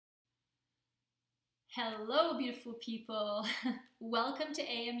Hello, beautiful people. Welcome to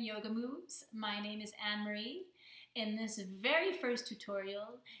AM Yoga Moves. My name is Anne-Marie, and this very first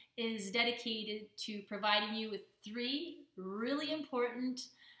tutorial is dedicated to providing you with 3 really important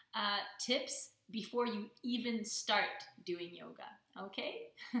tips before you even start doing yoga, okay?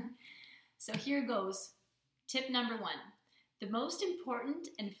 So here goes. Tip number 1. The most important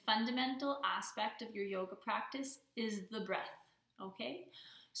and fundamental aspect of your yoga practice is the breath, okay?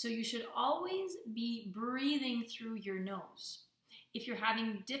 So you should always be breathing through your nose. If you're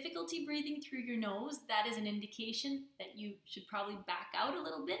having difficulty breathing through your nose, that is an indication that you should probably back out a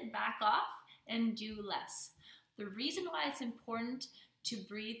little bit, back off, and do less. The reason why it's important to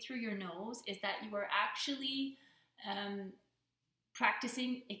breathe through your nose is that you are actually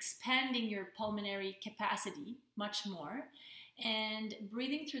practicing expanding your pulmonary capacity much more. And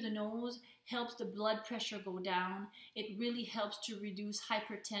breathing through the nose helps the blood pressure go down. It really helps to reduce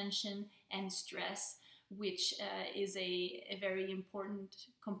hypertension and stress, which is a very important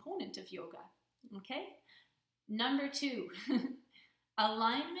component of yoga. Okay? Number 2,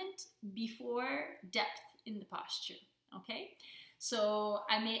 alignment before depth in the posture. Okay? So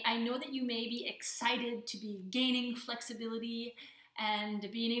I know that you may be excited to be gaining flexibility and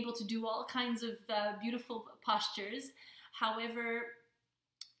being able to do all kinds of beautiful postures. However,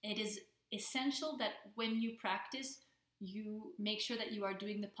 it is essential that when you practice, you make sure that you are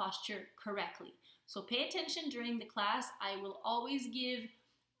doing the posture correctly. So pay attention during the class. I will always give,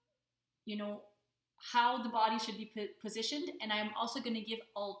 how the body should be positioned, and I'm also going to give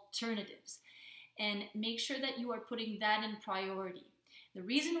alternatives. And make sure that you are putting that in priority. The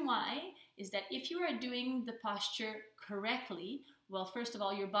reason why is that if you are doing the posture correctly, well, first of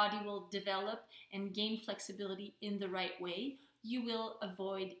all, your body will develop and gain flexibility in the right way. You will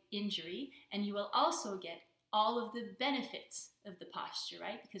avoid injury, and you will also get all of the benefits of the posture,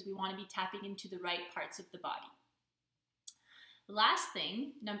 right? Because we want to be tapping into the right parts of the body. Last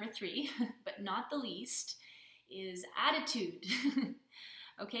thing, number 3, but not the least, is attitude.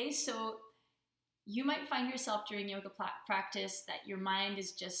 Okay, so you might find yourself during yoga practice that your mind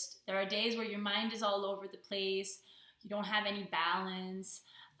is there are days where your mind is all over the place. You don't have any balance,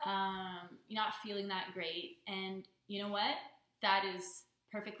 you're not feeling that great, and you know what? That is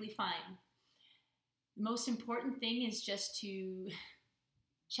perfectly fine. The most important thing is just to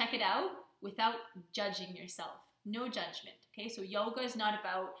check it out without judging yourself. No judgment, okay? So yoga is not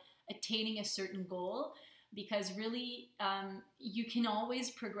about attaining a certain goal, because really you can always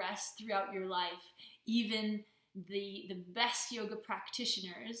progress throughout your life. Even the best yoga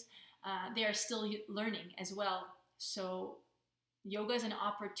practitioners, they are still learning as well. So yoga is an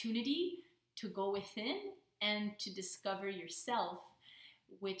opportunity to go within and to discover yourself,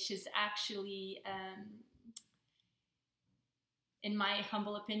 which is actually, in my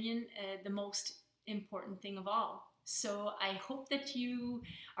humble opinion, the most important thing of all. So I hope that you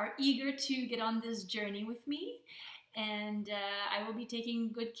are eager to get on this journey with me, and I will be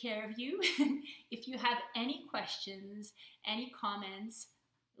taking good care of you. If you have any questions, any comments,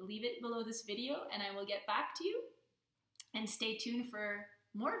 leave it below this video and I will get back to you. And stay tuned for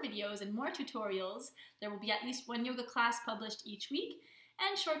more videos and more tutorials. There will be at least 1 yoga class published each week,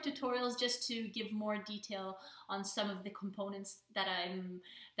 and short tutorials just to give more detail on some of the components that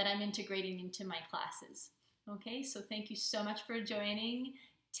I'm integrating into my classes. Okay, so thank you so much for joining.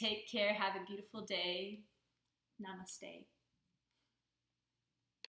 Take care. Have a beautiful day. Namaste.